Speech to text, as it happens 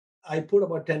I put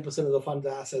about 10% of the fund's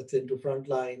assets into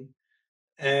Frontline,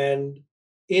 and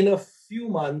in a few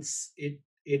months, it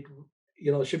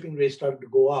shipping rates started to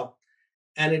go up,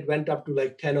 and it went up to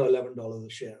like $10 or $11 a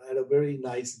share. I had a very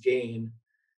nice gain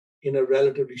in a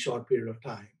relatively short period of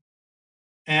time,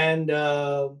 and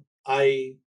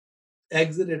I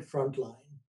exited Frontline,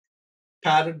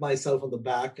 patted myself on the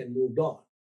back, and moved on.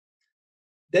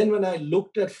 Then when I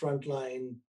looked at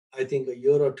Frontline, I think a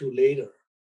year or two later,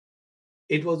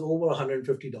 it was over $150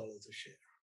 a share.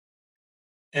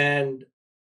 And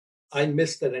I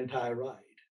missed that entire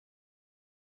ride.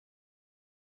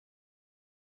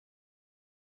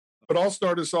 But I'll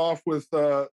start us off with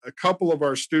a couple of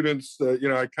our students.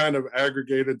 I kind of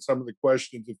aggregated some of the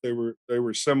questions if they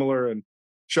were similar. And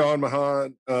Sean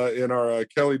Mahan in our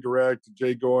Kelly Direct,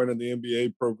 Jay Goin in the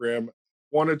MBA program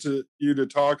wanted you to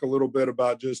talk a little bit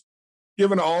about just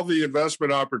given all the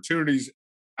investment opportunities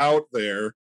out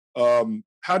there.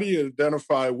 How do you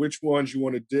identify which ones you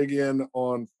want to dig in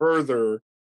on further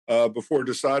before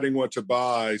deciding what to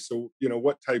buy? So,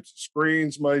 what types of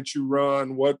screens might you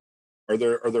run? Are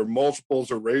there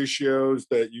multiples or ratios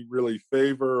that you really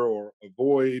favor or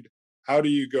avoid? How do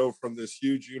you go from this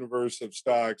huge universe of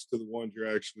stocks to the ones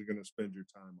you're actually going to spend your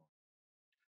time on?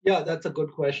 Yeah, that's a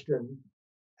good question.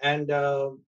 And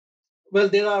well,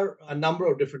 there are a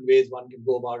number of different ways one can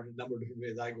go about it, a number of different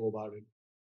ways I go about it.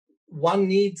 One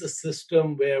needs a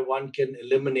system where one can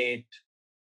eliminate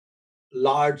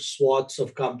large swaths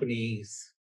of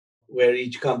companies where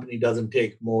each company doesn't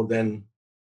take more than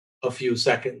a few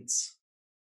seconds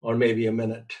or maybe a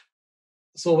minute.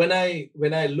 So when I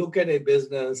look at a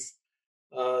business,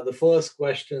 the first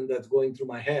question that's going through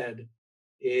my head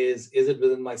is it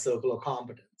within my circle of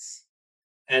competence?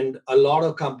 And a lot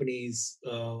of companies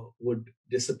would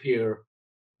disappear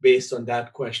based on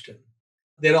that question.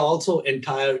 There are also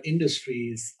entire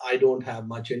industries I don't have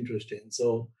much interest in.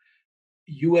 So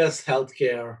US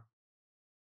healthcare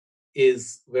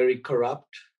is very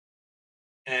corrupt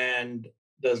and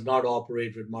does not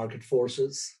operate with market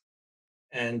forces.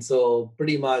 And so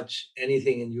pretty much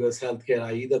anything in US healthcare,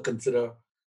 I either consider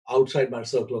outside my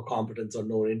circle of competence or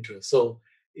no interest. So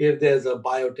if there's a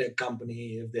biotech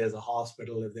company, if there's a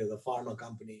hospital, if there's a pharma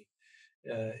company,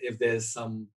 if there's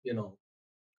some,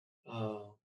 uh,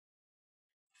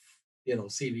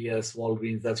 CVS,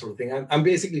 Walgreens, that sort of thing, I'm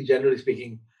basically, generally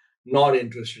speaking, not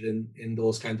interested in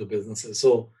those kinds of businesses.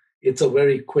 So it's a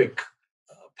very quick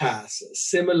pass.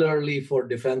 Similarly, for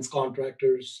defense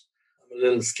contractors, I'm a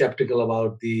little skeptical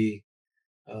about the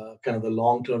kind of the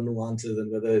long-term nuances and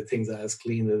whether things are as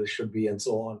clean as they should be and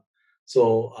so on.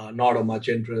 So not of much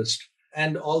interest.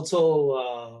 And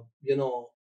also,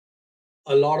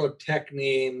 a lot of tech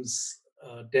names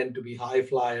tend to be high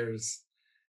flyers,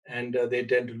 and they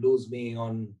tend to lose me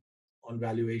on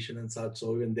valuation and such.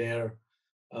 So even there,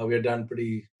 we're done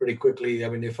pretty quickly. I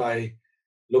mean, if I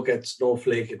look at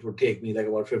Snowflake, it would take me like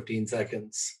about 15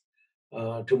 seconds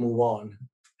to move on.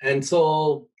 And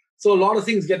so a lot of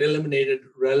things get eliminated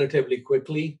relatively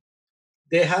quickly.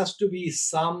 There has to be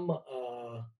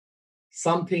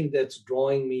something that's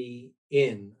drawing me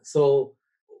in. So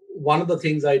one of the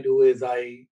things I do is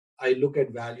I look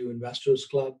at Value Investors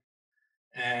Club,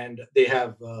 and they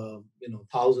have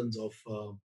thousands of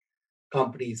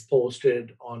companies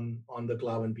posted on the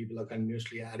club, and people are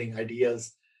continuously adding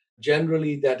ideas.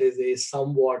 Generally, that is a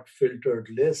somewhat filtered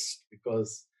list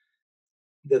because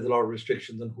there's a lot of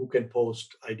restrictions on who can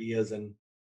post ideas and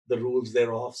the rules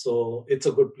thereof. So it's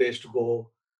a good place to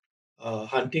go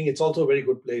hunting. It's also a very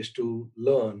good place to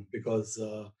learn because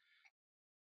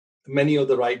many of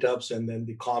the write-ups and then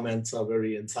the comments are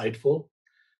very insightful.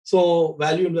 So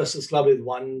Value Investors Club is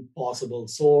one possible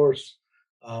source.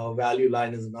 Value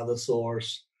Line is another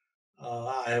source.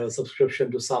 I have a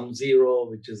subscription to Sum Zero,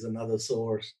 which is another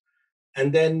source.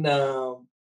 And then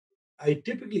I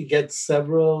typically get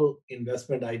several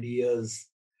investment ideas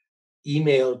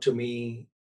emailed to me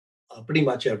pretty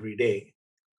much every day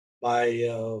by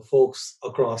folks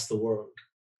across the world.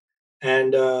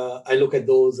 And I look at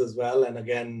those as well. And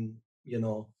again,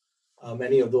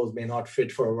 many of those may not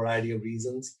fit for a variety of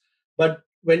reasons. But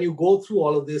when you go through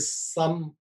all of this,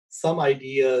 some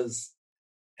ideas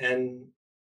and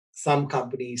some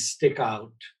companies stick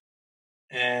out,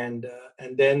 and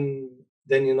then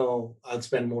I'll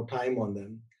spend more time on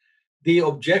them. The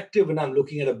objective when I'm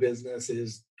looking at a business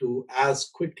is to, as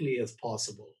quickly as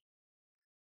possible,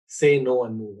 say no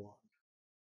and move on.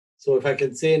 So if I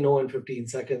can say no in 15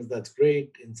 seconds, that's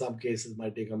great. In some cases, it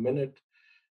might take a minute.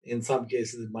 In some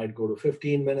cases, it might go to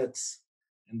 15 minutes.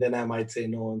 And then I might say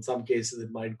no. In some cases,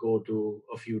 it might go to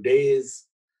a few days.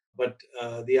 But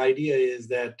the idea is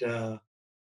that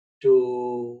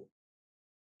to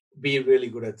be really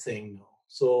good at saying no.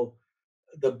 So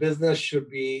the business should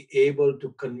be able to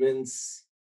convince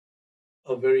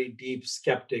a very deep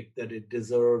skeptic that it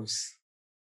deserves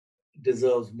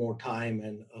more time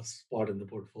and a spot in the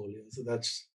portfolio. So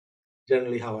that's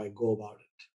generally how I go about it.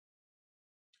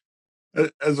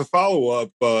 As a follow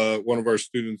up, one of our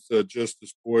students,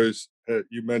 Justice Boyce,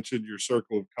 you mentioned your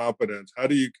circle of competence. How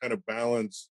do you kind of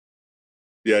balance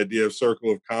the idea of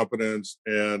circle of competence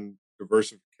and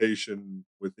diversification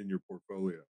within your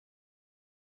portfolio?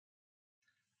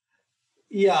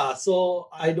 Yeah, so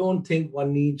I don't think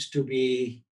one needs to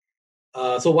be,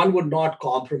 so one would not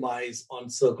compromise on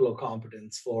circle of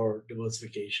competence for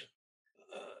diversification.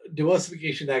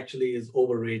 Diversification actually is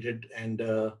overrated. And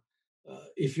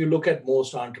if you look at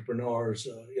most entrepreneurs,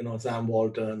 Sam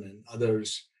Walton and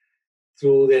others,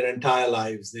 through their entire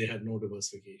lives, they had no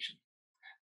diversification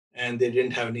and they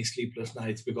didn't have any sleepless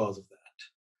nights because of that.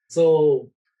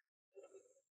 So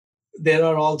there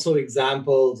are also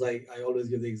examples. I always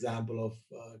give the example of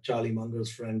Charlie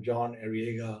Munger's friend, John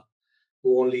Arriaga,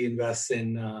 who only invests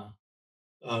in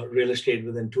real estate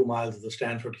within 2 miles of the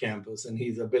Stanford campus, and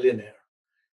he's a billionaire.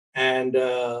 And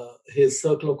his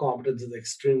circle of competence is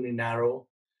extremely narrow.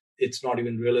 It's not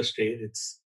even real estate,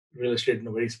 it's real estate in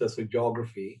a very specific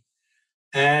geography.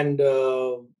 And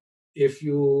if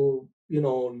you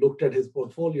looked at his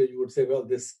portfolio, you would say, well,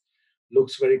 this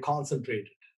looks very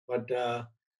concentrated. But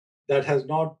that has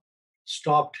not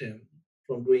stopped him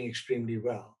from doing extremely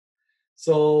well.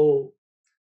 So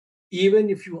even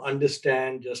if you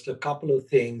understand just a couple of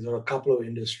things or a couple of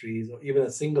industries or even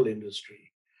a single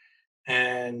industry,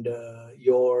 and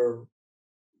your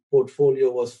portfolio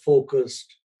was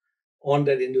focused on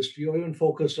that industry or even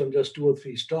focused on just two or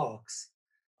three stocks,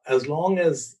 as long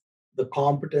as the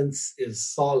competence is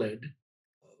solid,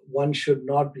 one should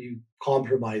not be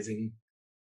compromising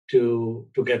to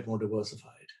get more diversified.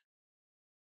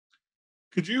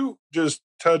 Could you just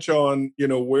touch on,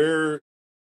 where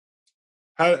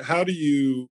how do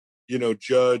you,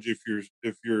 judge if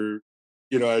you're,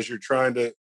 as you're trying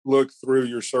to look through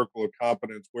your circle of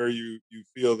competence, where you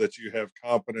feel that you have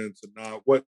competence and not?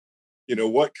 What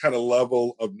kind of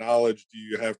level of knowledge do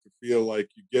you have to feel like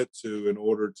you get to in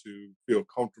order to feel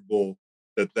comfortable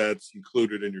that that's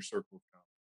included in your circle of competence?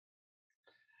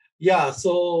 Yeah,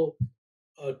 so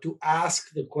to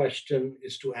ask the question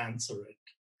is to answer it.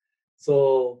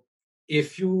 So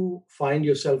if you find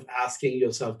yourself asking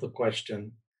yourself the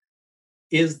question,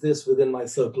 is this within my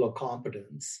circle of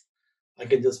competence? I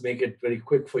can just make it very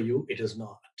quick for you. It is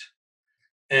not.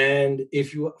 And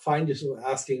if you find yourself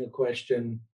asking a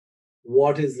question,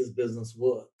 what is this business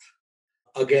worth?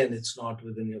 Again, it's not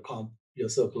within your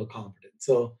circle of competence.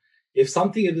 So if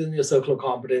something is in your circle of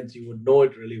competence, you would know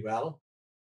it really well.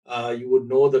 You would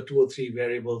know the two or three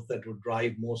variables that would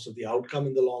drive most of the outcome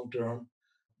in the long term.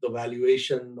 The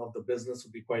valuation of the business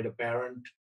would be quite apparent.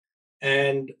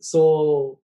 And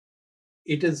so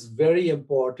it is very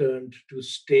important to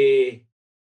stay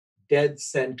dead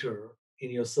center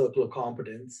in your circle of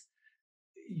competence.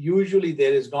 Usually,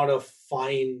 there is not a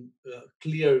fine,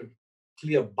 clear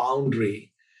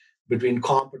boundary between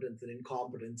competence and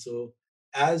incompetence. So,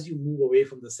 as you move away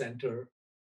from the center,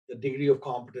 the degree of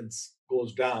competence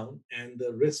goes down, and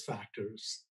the risk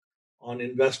factors on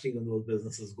investing in those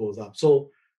businesses goes up. So,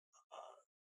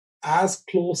 as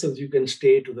close as you can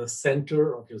stay to the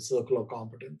center of your circle of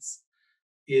competence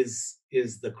is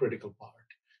the critical part.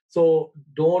 So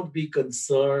don't be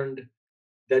concerned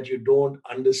that you don't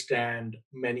understand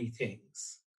many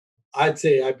things. I'd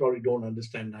say I probably don't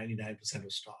understand 99%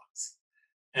 of stocks,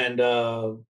 and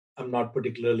I'm not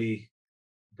particularly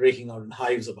breaking out in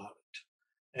hives about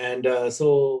it. And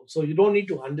so you don't need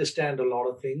to understand a lot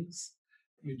of things.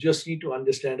 You just need to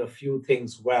understand a few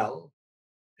things well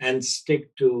and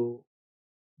stick to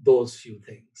those few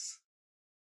things.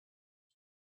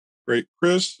 Great.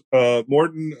 Chris,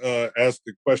 Morton asked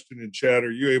a question in chat.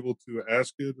 Are you able to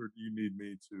ask it, or do you need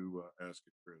me to ask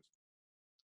it, Chris?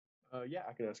 Yeah,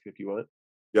 I can ask it if you want.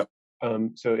 Yep.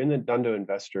 So in the Dhandho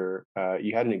Investor,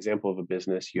 you had an example of a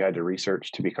business you had to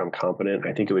research to become competent.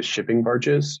 I think it was shipping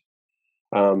barges.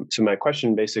 So my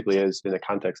question basically is, in the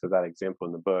context of that example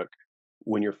in the book,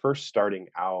 when you're first starting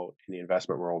out in the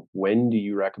investment world, when do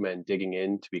you recommend digging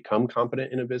in to become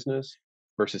competent in a business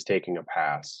versus taking a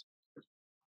pass?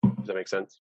 Does that make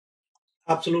sense?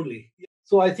 Absolutely.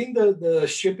 So I think the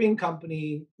shipping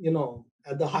company,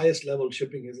 at the highest level,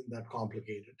 shipping isn't that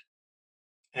complicated.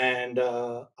 And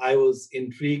I was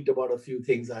intrigued about a few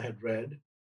things I had read.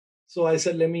 So I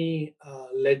said, let me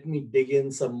dig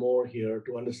in some more here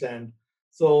to understand.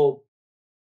 So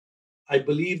I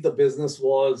believe the business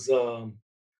was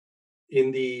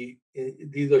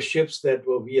these are ships that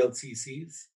were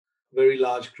VLCCs, very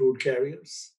large crude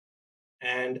carriers.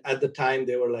 And at the time,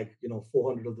 there were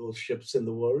 400 of those ships in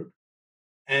the world.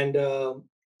 And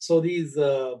so these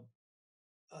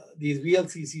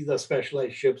VLCCs are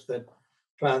specialized ships that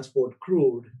transport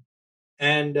crude.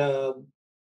 And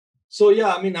so,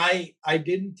 yeah, I mean, I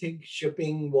didn't think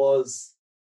shipping was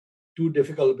too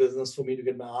difficult a business for me to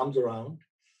get my arms around.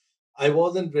 I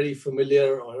wasn't very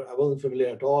familiar, or I wasn't familiar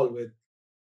at all with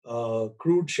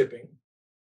crude shipping,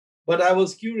 but I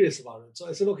was curious about it. So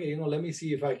I said, okay, let me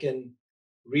see if I can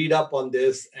read up on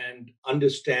this and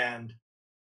understand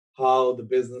how the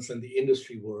business and the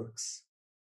industry works.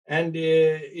 And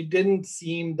it didn't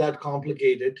seem that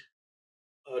complicated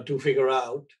to figure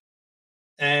out.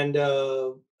 And,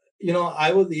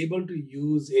 I was able to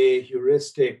use a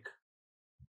heuristic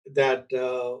that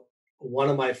one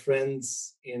of my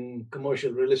friends in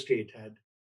commercial real estate had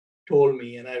told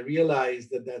me. And I realized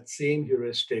that that same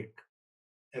heuristic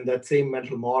and that same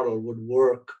mental model would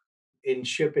work in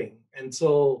shipping. And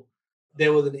so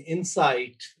there was an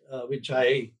insight which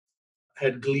I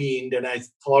had gleaned, and I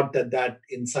thought that that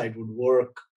insight would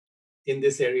work in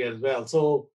this area as well.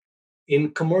 So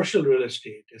in commercial real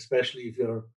estate, especially if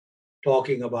you're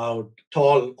talking about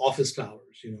tall office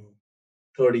towers,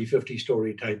 30,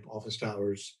 50-story type office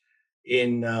towers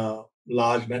in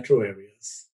large metro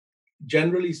areas.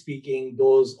 Generally speaking,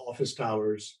 those office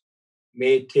towers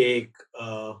may take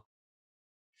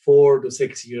 4 to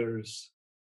 6 years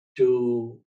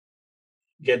to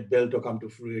get built or come to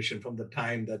fruition from the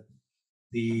time that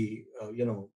the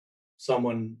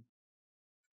someone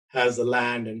has the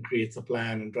land and creates a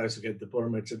plan and tries to get the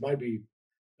permits. It might be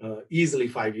easily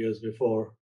 5 years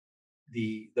before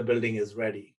the building is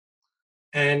ready.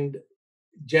 And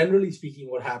generally speaking,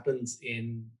 what happens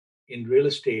in real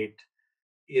estate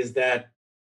is that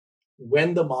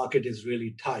when the market is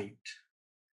really tight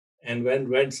and when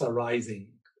rents are rising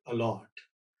a lot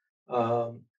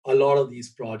of these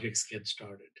projects get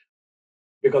started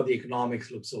because the economics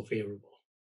look so favorable.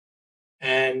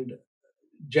 And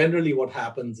generally, what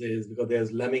happens is because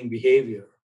there's lemming behavior,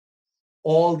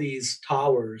 all these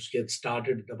towers get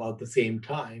started at about the same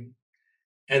time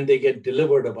and they get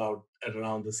delivered about at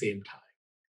around the same time.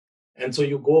 And so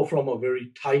you go from a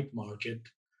very tight market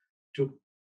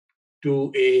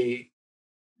to a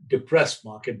depressed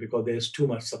market because there's too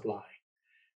much supply.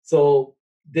 So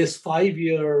this 5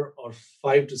 year or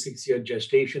 5 to 6 year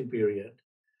gestation period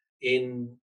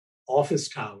in office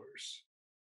towers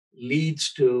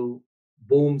leads to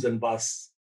booms and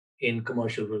busts in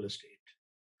commercial real estate.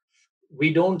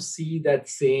 We don't see that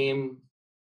same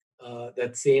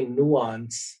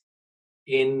nuance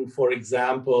in, for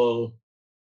example,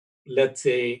 let's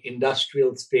say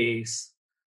industrial space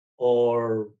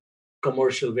or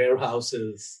commercial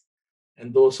warehouses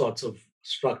and those sorts of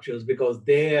structures, because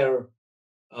there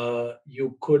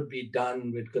you could be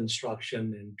done with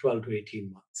construction in 12 to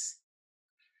 18 months.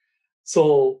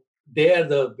 So there,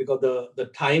 because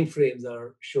the time frames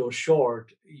are so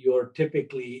short, you're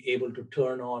typically able to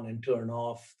turn on and turn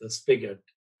off the spigot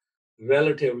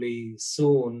relatively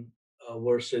soon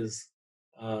versus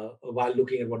while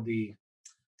looking at what the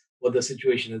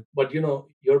situation is. But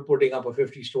you're putting up a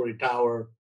 50-story tower,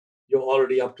 you're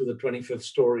already up to the 25th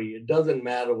story. It doesn't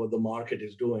matter what the market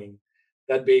is doing.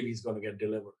 That baby's going to get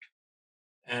delivered,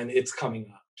 and it's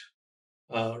coming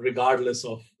out, regardless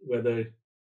of whether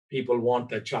people want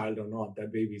that child or not.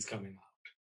 That baby's coming out,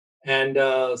 and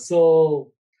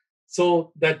so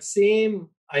that same.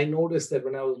 I noticed that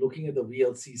when I was looking at the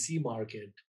VLCC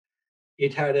market,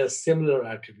 it had a similar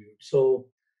attribute. So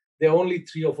there are only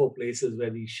 3 or 4 places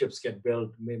where these ships get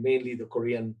built, mainly the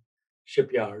Korean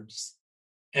shipyards.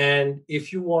 And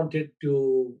if you wanted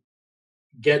to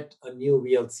get a new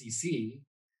VLCC,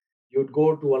 you'd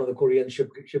go to one of the Korean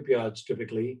shipyards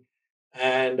typically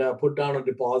and put down a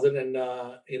deposit. And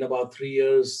in about 3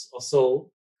 years or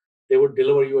so, they would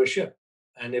deliver you a ship.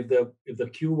 And if the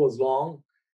queue was long,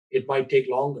 it might take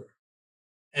longer.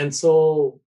 And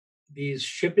so these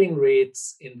shipping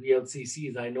rates in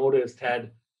VLCCs, I noticed,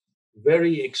 had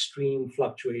very extreme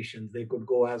fluctuations. They could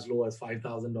go as low as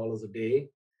 $5,000 a day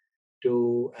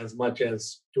to as much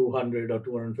as $200,000 or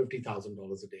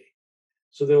 $250,000 a day.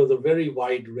 So there was a very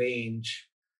wide range,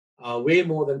 way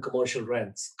more than commercial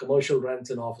rents. Commercial rents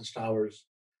in office towers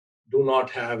do not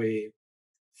have a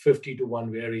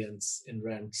 50-to-1 variance in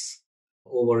rents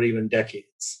over even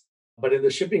decades. But in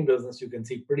the shipping business, you can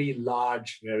see pretty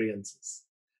large variances.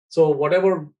 So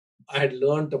whatever I had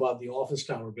learned about the office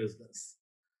tower business,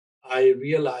 I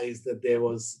realized that it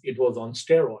was on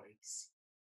steroids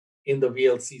in the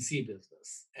VLCC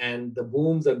business. And the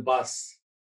booms and busts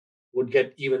would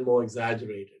get even more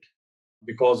exaggerated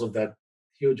because of that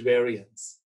huge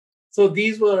variance. So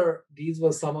these were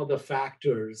some of the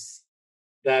factors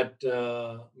that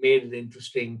made it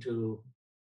interesting to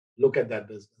look at that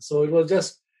business. So it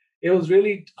was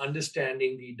really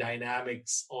understanding the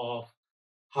dynamics of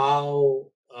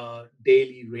how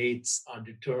daily rates are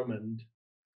determined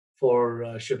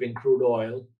for shipping crude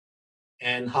oil,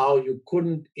 and how you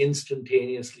couldn't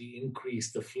instantaneously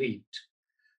increase the fleet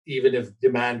even if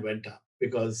demand went up,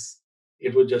 because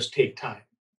it would just take time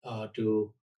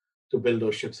to build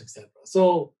those ships, etc.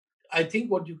 So I think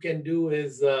what you can do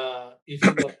is, if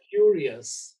you are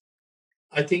curious,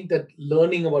 I think that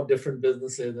learning about different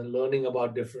businesses and learning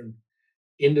about different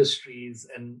industries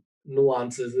and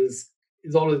nuances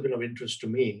is always been of interest to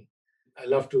me. I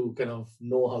love to kind of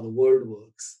know how the world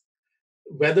works.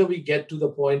 Whether we get to the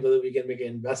point whether we can make an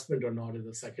investment or not is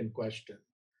the second question.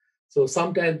 So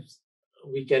sometimes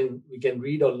we can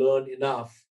read or learn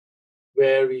enough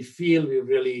where we feel we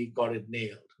really got it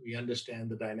nailed. We understand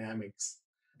the dynamics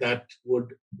that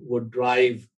would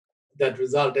drive that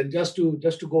result. And just to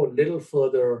go a little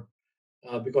further,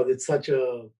 because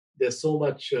there's so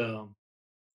much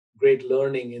great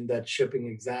learning in that shipping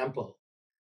example,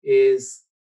 is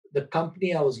the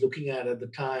company I was looking at the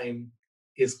time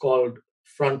is called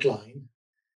Frontline,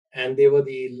 and they were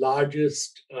the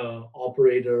largest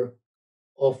operator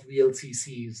of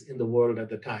VLCCs in the world at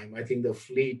the time. I think the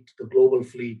global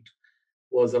fleet,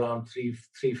 was around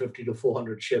 350 to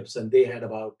 400 ships, and they had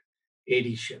about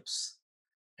 80 ships.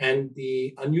 And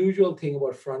the unusual thing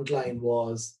about Frontline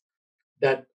was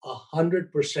that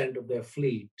 100% of their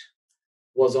fleet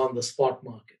was on the spot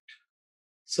market.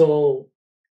 So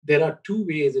there are two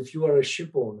ways, if you are a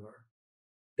ship owner,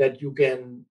 that you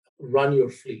can run your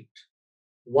fleet.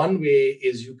 One way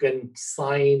is you can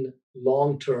sign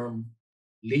long-term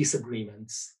lease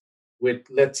agreements with,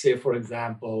 let's say, for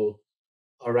example,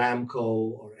 Aramco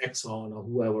or Exxon or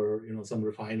whoever, some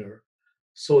refiner,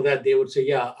 so that they would say,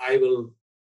 yeah, I will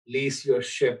lease your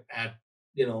ship at,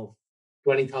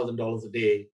 $20,000 a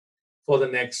day for the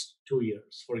next 2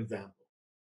 years, for example.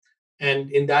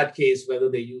 And in that case, whether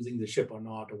they're using the ship or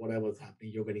not, or whatever's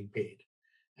happening, you're getting paid.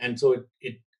 And so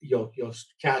your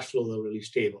cash flows are really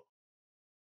stable.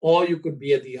 Or you could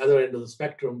be at the other end of the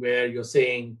spectrum where you're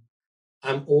saying,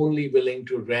 I'm only willing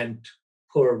to rent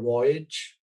per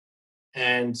voyage.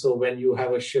 And so when you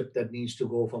have a ship that needs to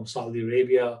go from Saudi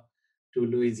Arabia to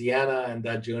Louisiana, and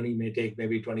that journey may take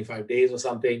maybe 25 days or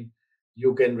something,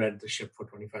 you can rent the ship for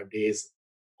 25 days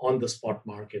on the spot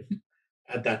market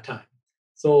at that time.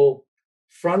 So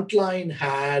Frontline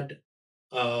had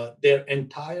their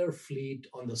entire fleet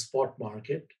on the spot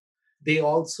market. They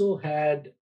also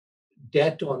had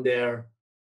debt on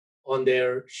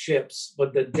their ships,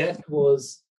 but the debt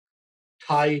was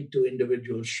tied to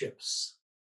individual ships.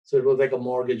 So it was like a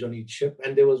mortgage on each ship,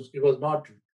 and it was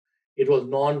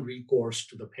non-recourse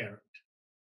to the parent.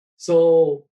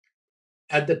 So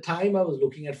at the time I was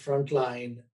looking at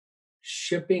Frontline,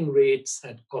 shipping rates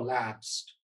had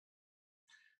collapsed,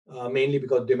 mainly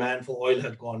because demand for oil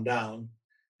had gone down,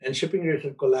 and shipping rates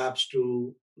had collapsed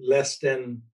to less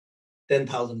than $10,000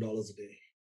 a day,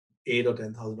 $8,000 or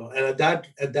 $10,000.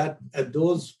 And at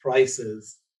those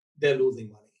prices, they're losing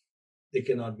money. They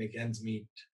cannot make ends meet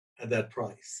at that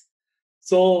price.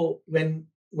 So when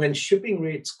shipping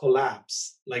rates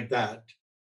collapse like that,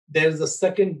 there's a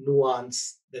second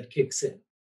nuance that kicks in.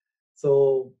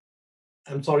 So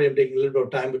I'm sorry I'm taking a little bit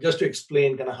of time, but just to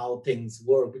explain kind of how things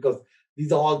work, because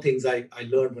these are all things I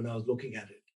learned when I was looking at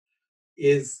it,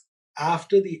 is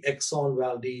after the Exxon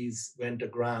Valdez went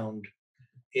aground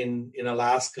in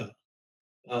Alaska,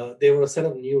 there were a set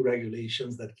of new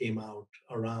regulations that came out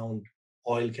around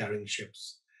oil carrying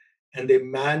ships. And they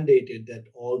mandated that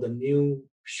all the new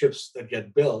ships that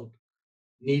get built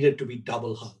needed to be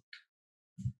double hulled.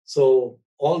 So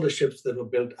all the ships that were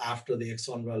built after the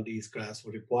Exxon Valdez crash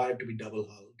were required to be double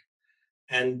hulled.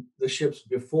 And the ships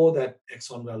before that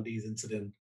Exxon Valdez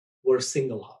incident were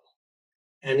single hull.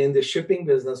 And in the shipping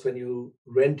business, when you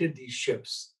rented these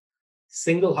ships,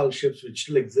 single hull ships, which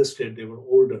still existed, they were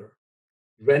older,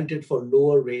 rented for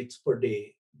lower rates per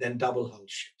day than double hull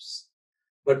ships.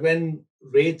 But when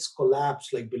rates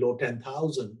collapsed like below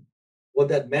 10,000, what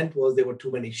that meant was there were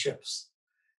too many ships.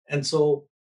 And so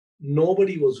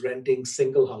nobody was renting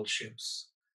single hull ships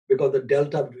because the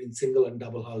delta between single and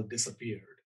double hull disappeared.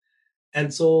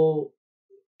 And so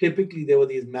typically there were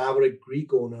these maverick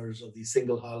Greek owners of these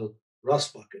single hull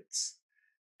rust buckets.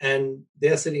 And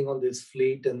they're sitting on this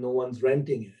fleet and no one's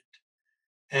renting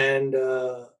it. And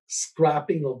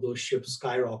scrapping of those ships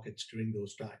skyrockets during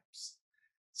those times.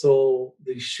 So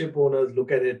the ship owners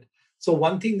look at it. So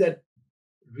one thing that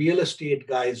real estate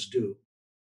guys do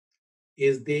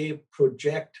is they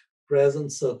project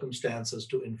present circumstances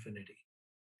to infinity.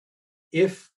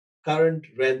 If current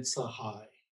rents are high,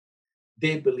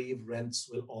 they believe rents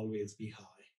will always be high.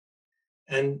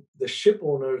 And the ship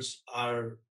owners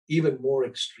are even more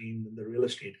extreme than the real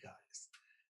estate guys.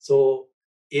 So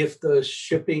if the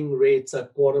shipping rates are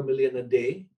 250,000 a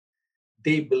day,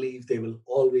 they believe they will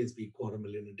always be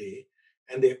 250,000 a day.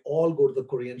 And they all go to the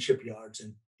Korean shipyards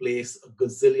and place a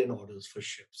gazillion orders for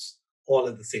ships all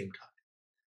at the same time.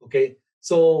 Okay.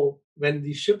 So when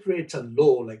the ship rates are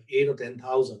low, like 8 or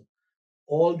 10,000,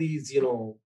 all these,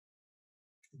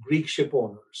 Greek ship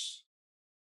owners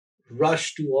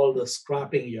rush to all the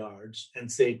scrapping yards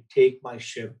and say, take my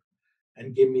ship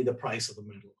and give me the price of the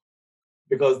metal.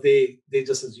 Because they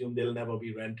just assume they'll never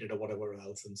be rented or whatever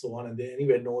else and so on. And they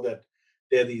anyway know that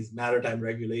there are these maritime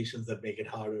regulations that make it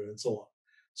harder and so on.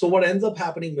 So what ends up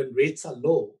happening when rates are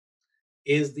low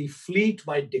is the fleet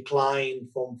might decline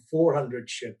from 400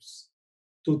 ships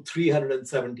to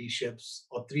 370 ships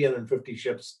or 350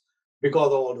 ships because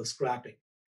of all the scrapping.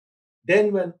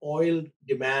 Then when oil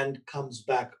demand comes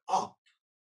back up,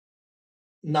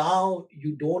 now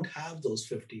you don't have those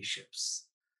 50 ships.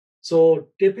 So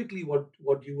typically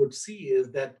what you would see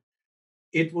is that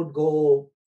it would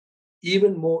go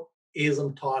even more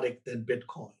asymptotic than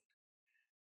Bitcoin.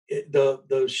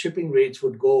 The shipping rates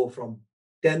would go from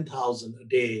 10,000 a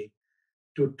day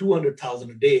to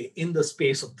 200,000 a day in the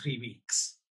space of 3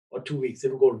 weeks or 2 weeks.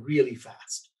 It would go really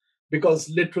fast because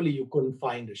literally you couldn't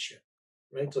find a ship,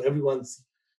 right? So everyone's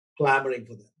clamoring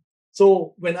for them.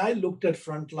 So when I looked at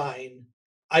Frontline,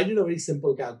 I did a very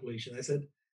simple calculation. I said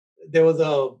there was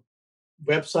a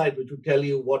website which would tell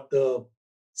you what the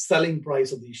selling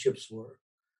price of these ships were.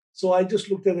 So I just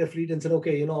looked at their fleet and said,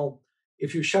 okay,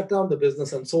 if you shut down the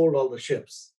business and sold all the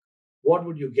ships, what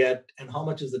would you get and how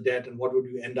much is the debt and what would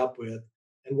you end up with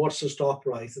and what's the stock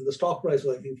price? And the stock price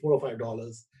was, I think, $4 or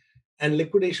 $5 and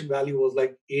liquidation value was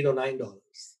like $8 or $9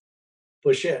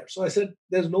 per share. So I said,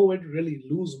 there's no way to really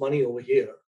lose money over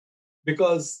here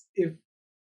because if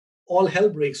all hell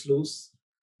breaks loose,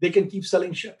 they can keep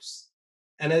selling ships.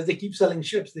 And as they keep selling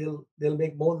ships, they'll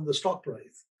make more than the stock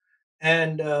price.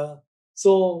 And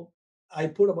so I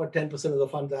put about 10% of the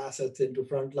fund's assets into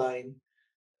Frontline,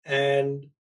 and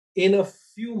in a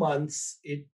few months,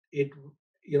 it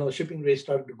shipping rates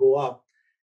started to go up,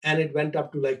 and it went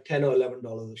up to like $10 or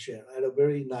 $11 a share. I had a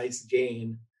very nice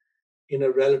gain in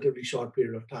a relatively short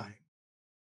period of time,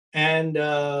 and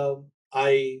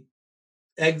I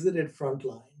exited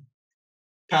Frontline,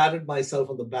 patted myself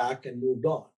on the back, and moved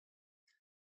on.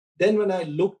 Then when I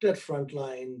looked at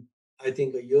Frontline, I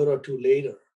think a year or two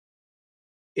later,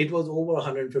 it was over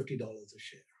 $150 a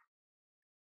share.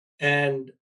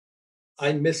 And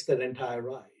I missed that entire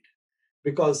ride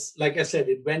because, like I said,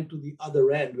 it went to the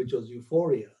other end, which was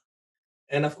euphoria.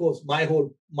 And of course, my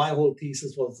whole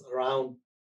thesis was around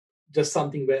just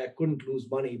something where I couldn't lose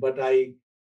money, but I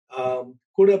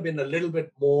could have been a little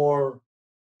bit more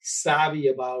savvy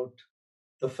about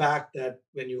the fact that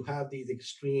when you have these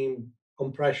extreme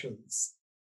compressions,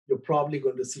 you're probably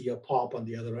going to see a pop on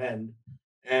the other end.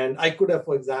 And I could have,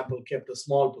 for example, kept a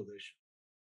small position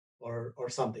or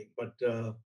something, but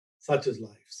such is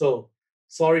life. So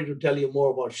sorry to tell you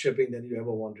more about shipping than you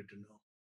ever wanted to know.